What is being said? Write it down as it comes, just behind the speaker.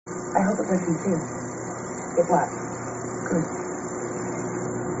I hope it was sincere. It was. Good.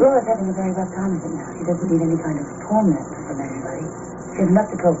 Laura's having a very rough time of it now. She doesn't need any kind of torment from anybody. She has enough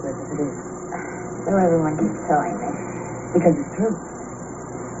to cope with as it is. So everyone keeps telling me. Because it's true.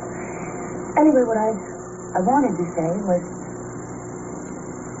 Anyway, what I wanted to say was,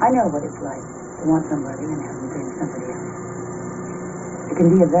 I know what it's like to want somebody and have them bring somebody else. It can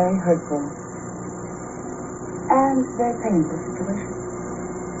be a very hurtful and very painful situation.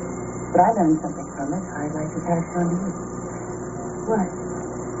 But I learned something from it I'd like to pass on to you. What?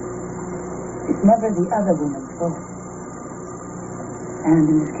 It's never the other woman's fault. And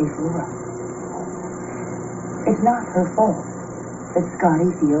in this case, Laura. It's not her fault that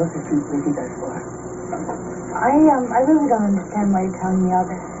Scotty feels as deeply as he does for her. I really don't understand why you're telling me all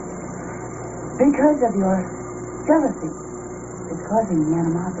this. Because of your jealousy. It's causing the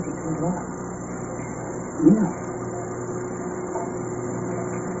animosity toward Laura. You know.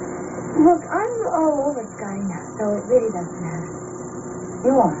 Look, I'm all over Scotty now, so it really doesn't matter.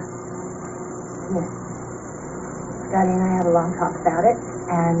 You are? Yes. Scotty and I had a long talk about it,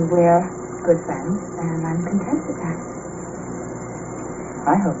 and we're good friends, and I'm content with that.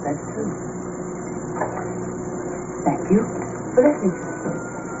 I hope that's true. Thank you for listening.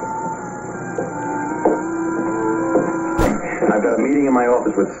 I've got a meeting in my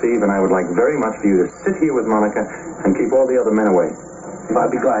office with Steve, and I would like very much for you to sit here with Monica and keep all the other men away.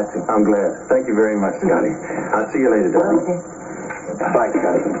 I'd be glad to. I'm glad. Thank you very much, Scotty. I'll see you later, darling. Bye,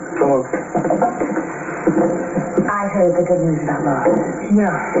 Scotty. Come on. I heard the good news about Laura.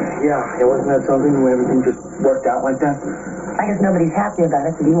 Yeah. It wasn't that something where everything just worked out like that? I guess nobody's happy about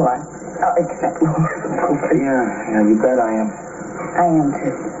it, but you are. Oh, except Laura. Yeah, you bet I am. I am,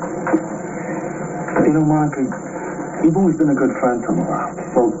 too. You know, Monica, you've always been a good friend to Laura.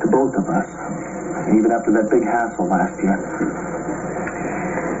 Well, to both of us. Even after that big hassle last year.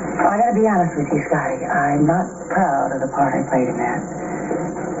 I gotta be honest with you, Scotty. I'm not proud of the part I played in that.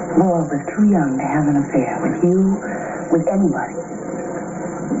 Laura was too young to have an affair with you, with anybody.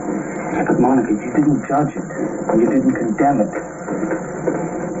 Yeah, but Monica, you didn't judge it. And you didn't condemn it.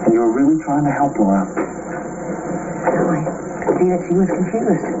 And you were really trying to help Laura. Well, I could see that she was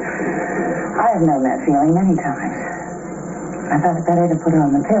confused. I have known that feeling many times. I thought it better to put her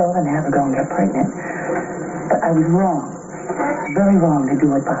on the pill than have her go and get pregnant. But I was wrong. Very wrong to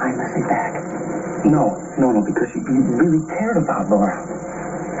do it behind my back. No, because you really cared about Laura.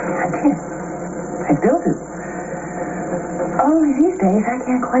 I did. I still do. Only these days I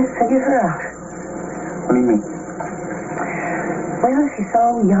can't quite figure her out. What do you mean? Well, she's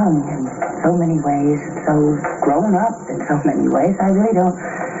so young in so many ways, so grown up in so many ways, I really don't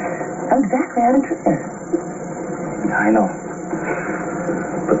know exactly how to treat her. Yeah, I know.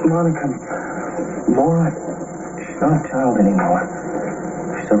 But Monica, Laura, she's not a child anymore.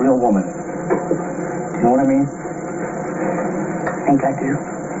 She's a real woman. Do you know what I mean? I think I do.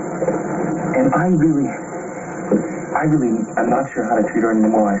 And I really am not sure how to treat her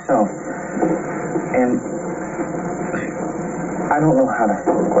anymore myself. And I don't know how to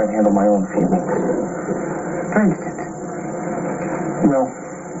quite handle my own feelings. For instance? Well,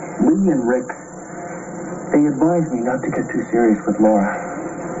 Lee and Rick, they advised me not to get too serious with Laura.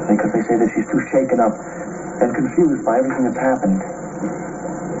 Because they say that she's too shaken up and confused by everything that's happened.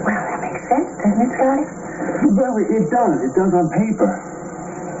 Well, that makes sense, doesn't it, Scotty? Well, it does. It does on paper.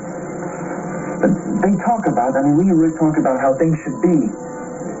 But they talk about, Lee and Rick talk about how things should be.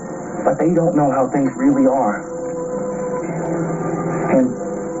 But they don't know how things really are. And,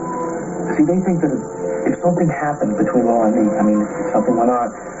 see, they think that if something happened between Laura and me, if something went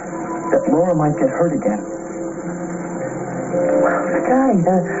on, that Laura might get hurt again. Well, Scotty,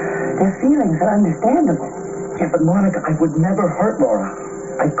 their feelings are understandable. Yeah, but Monica, I would never hurt Laura.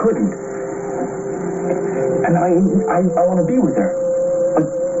 I couldn't. And I want to be with her. But,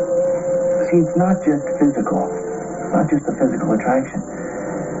 see, it's not just physical. It's not just a physical attraction.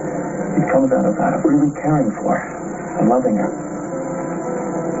 It comes out of really caring for her and loving her.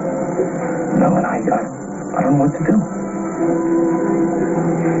 No, and I don't know what to do.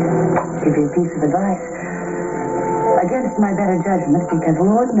 Give you a piece of advice. Against my better judgment, because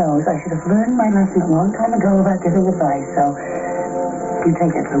Lord knows I should have learned my lesson a long time ago about giving advice, so you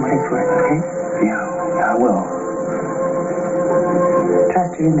take it for what it's worth, okay? Yeah, I will.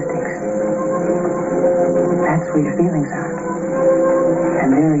 Trust your instincts. That's where your feelings are.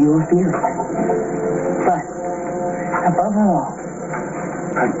 And there are your feelings. But, above all,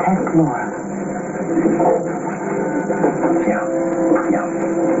 protect Laura. Yeah.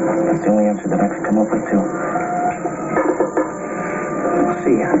 That's the only answer that I could come up with, too.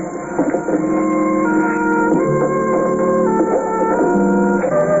 See ya.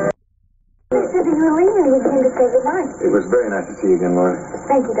 say good night. It was very nice to see you again, Laura.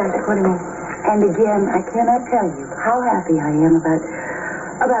 Thank you, Dr. Quartermain. And again, I cannot tell you how happy I am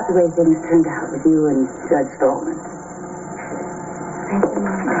about the way things turned out with you and Judge Stallman. Thank you,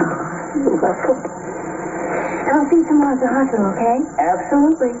 Monica. You're welcome. I'll see you tomorrow at the hospital, okay?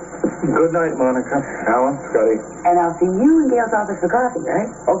 Absolutely. Good night, Monica. Alan, Scotty. And I'll see you in Gail's office for coffee,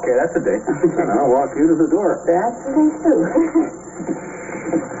 right? Okay, that's a date. And I'll walk you to the door. That's the thing, too.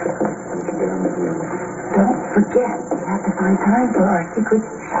 Don't forget, we have to find time for our secret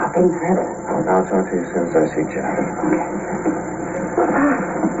shopping trip. I'll talk to you as soon as I see Jack.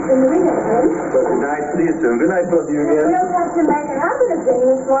 Good Good night. See you soon. Good night, both of you We again. don't have to make a habit of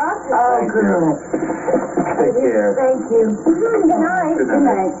getting this walk. Oh, good. Take care. Thank you. Good night. Good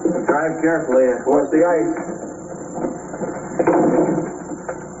night. Drive carefully and watch the ice.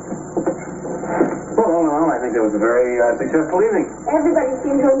 Well, all in all, I think it was a very successful evening. Everybody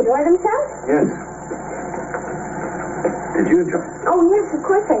seemed to enjoy themselves? Yes. Did you enjoy? Oh, yes, of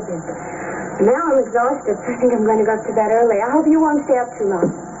course I did. Now I'm exhausted. I think I'm going to go to bed early. I hope you won't stay up too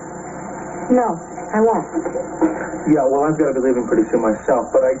long. No, I won't. Yeah, well, I've got to be leaving pretty soon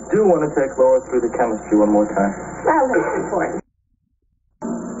myself, but I do want to take Laura through the chemistry one more time. Well, that's important.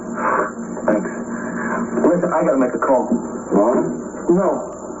 Thanks. Listen, I got to make a call. Laura? No.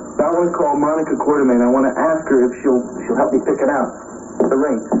 I want to call Monica Quartermain. I want to ask her if she'll help me pick it out. The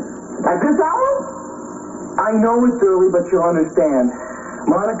ring. At this hour? I know it's early, but you'll understand.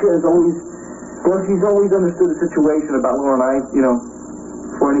 Monica is always, well, she's always understood the situation about Laura and I, you know,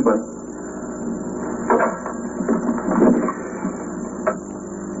 for anybody.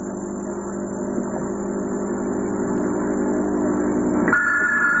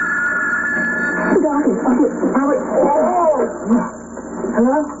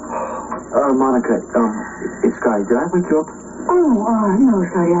 Hello? Monica, it's Scotty. Did I wake you up? No,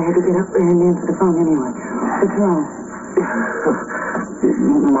 Scotty. I had to get up and answer the phone anyway. What's wrong?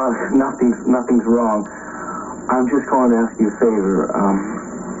 Nothing's wrong. I'm just calling to ask you a favor.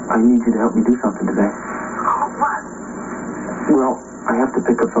 I need you to help me do something today. What? Well, I have to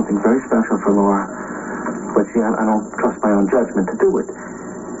pick up something very special for Laura. But see, I don't trust my own judgment to do it.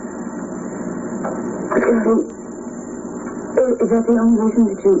 Is that the only reason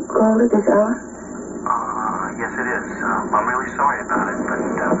that you called at this hour? Yes, it is. I'm really sorry about it, but...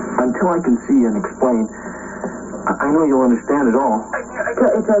 Until I can see and explain, I know you'll understand it all.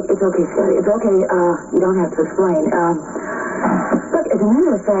 It's okay, Scotty. It's okay. You don't have to explain. Look, as a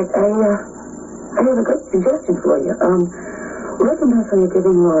matter of fact, I have a great suggestion for you. We're contemplating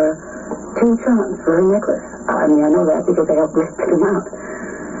giving Laura 2 charms for her necklace. I mean, I know that because I helped pick them out.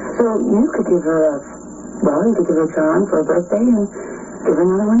 So you could give her you could give her a charm for her birthday and give her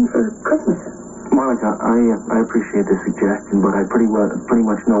another one for Christmas. Monica, I appreciate the suggestion, but I pretty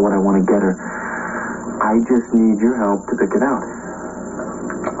much know what I want to get her. I just need your help to pick it out.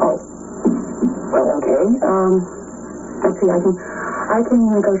 Oh. Well, okay. Let's see, I can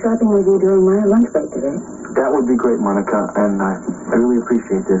go shopping with you during my lunch break today. That would be great, Monica, and I really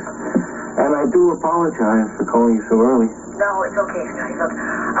appreciate this. And I do apologize for calling you so early. No, it's okay, Scotty. Look,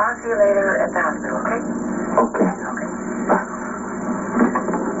 I'll see you later at the hospital, okay? Okay. Okay.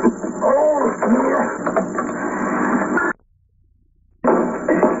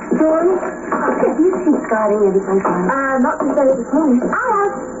 George, have you seen Scotty anyplace else? Not since I was this morning. I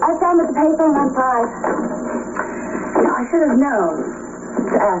have. I found him at the payphone on 5. I should have known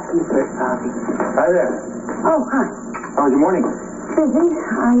to ask you first, Bobby. Hi there. Oh, hi. How was your morning? Busy.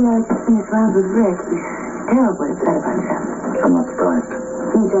 I just finished rounds with Rick. He's terribly upset about himself. I'm not surprised.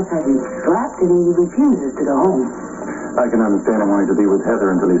 He just hasn't slept and he refuses to go home. I can understand him wanting to be with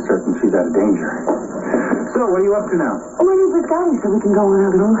Heather until he's certain she's out of danger. So, what are you up to now? Waiting for Scotty so we can go on a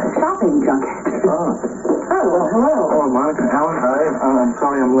little shopping junket. Oh. Oh, well, hello. Oh, Monica, Alan, hi. I'm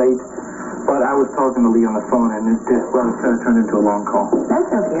sorry I'm late, but I was talking to Lee on the phone, and it's turned into a long call. That's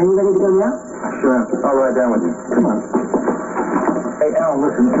okay. Are you ready to go now? Sure. I'll ride down with you. Come on. Hey, Alan,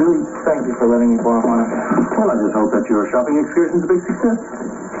 listen, really, thank you for letting me borrow Monica. Well, I just hope that your shopping excursion's a big success.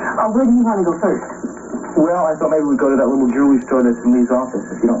 Oh, where do you want to go first? Well, I thought maybe we'd go to that little jewelry store that's in Lee's office,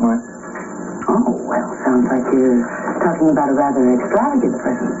 if you don't mind. Oh, well, sounds like you're talking about a rather extravagant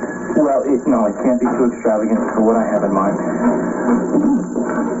present. Well, it can't be too extravagant for what I have in mind.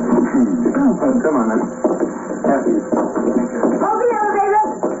 Come on, then. Happy. Open the elevator.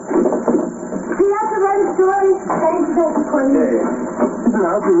 Do you have to write a story? Thanks, Dr. Quartermain. Listen,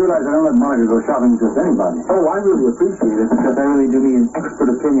 I hope you realize I don't let Monica go shopping with just anybody. Oh, I really appreciate it, because I really do need an expert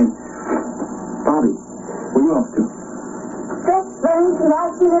opinion. Bobby, where are you off to? Just running to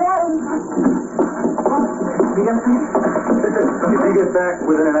last minute out. You got something? Listen, if you get back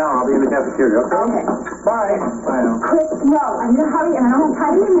within an hour, I'll be in the cafeteria, okay? Okay. Bye. Bye now. Quick, no. I'm in a hurry and I don't have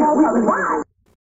time to email. Why?